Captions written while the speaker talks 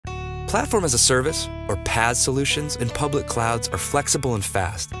Platform as a service, or PaaS solutions in public clouds are flexible and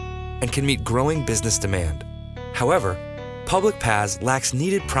fast, and can meet growing business demand. However, public PaaS lacks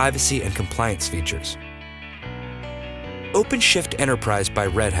needed privacy and compliance features. OpenShift Enterprise by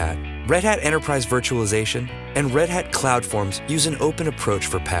Red Hat, Red Hat Enterprise Virtualization, and Red Hat CloudForms use an open approach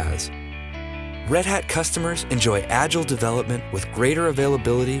for PaaS. Red Hat customers enjoy agile development with greater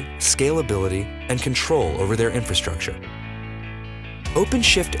availability, scalability, and control over their infrastructure.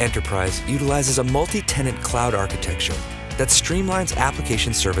 OpenShift Enterprise utilizes a multi-tenant cloud architecture that streamlines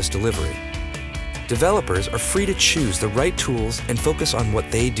application service delivery. Developers are free to choose the right tools and focus on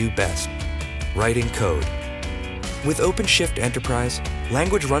what they do best, writing code. With OpenShift Enterprise,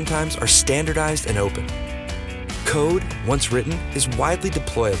 language runtimes are standardized and open. Code, once written, is widely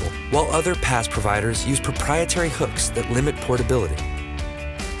deployable, while other PaaS providers use proprietary hooks that limit portability.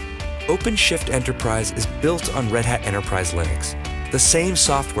 OpenShift Enterprise is built on Red Hat Enterprise Linux, the same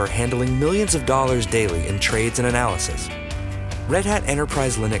software handling millions of dollars daily in trades and analysis. Red Hat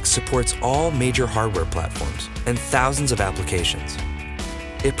Enterprise Linux supports all major hardware platforms and thousands of applications.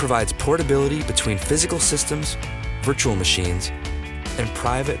 It provides portability between physical systems, virtual machines, and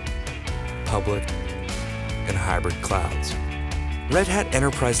private, public, and hybrid clouds. Red Hat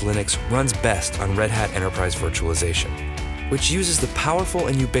Enterprise Linux runs best on Red Hat Enterprise Virtualization, which uses the powerful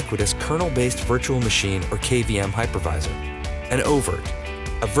and ubiquitous kernel-based virtual machine or KVM hypervisor, and Overt,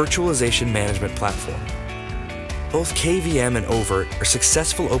 a virtualization management platform. Both KVM and Overt are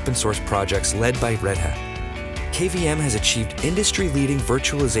successful open source projects led by Red Hat. KVM has achieved industry-leading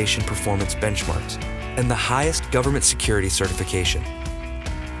virtualization performance benchmarks and the highest government security certification.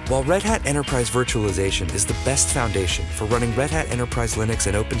 While Red Hat Enterprise Virtualization is the best foundation for running Red Hat Enterprise Linux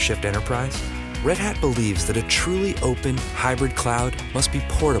and OpenShift Enterprise, Red Hat believes that a truly open, hybrid cloud must be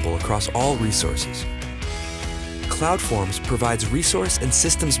portable across all resources. CloudForms provides resource and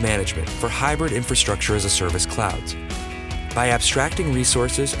systems management for hybrid infrastructure as a service clouds. By abstracting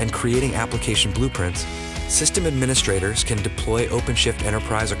resources and creating application blueprints, system administrators can deploy OpenShift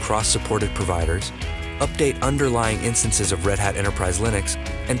Enterprise across supported providers, update underlying instances of Red Hat Enterprise Linux,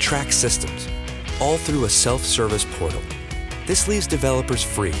 and track systems, all through a self-service portal. This leaves developers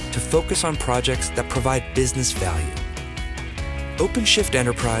free to focus on projects that provide business value. OpenShift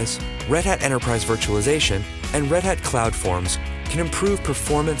Enterprise, Red Hat Enterprise Virtualization, and Red Hat CloudForms can improve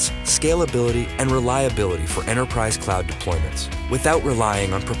performance, scalability, and reliability for enterprise cloud deployments without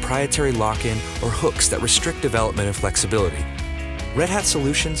relying on proprietary lock-in or hooks that restrict development and flexibility. Red Hat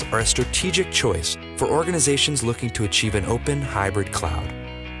solutions are a strategic choice for organizations looking to achieve an open hybrid cloud.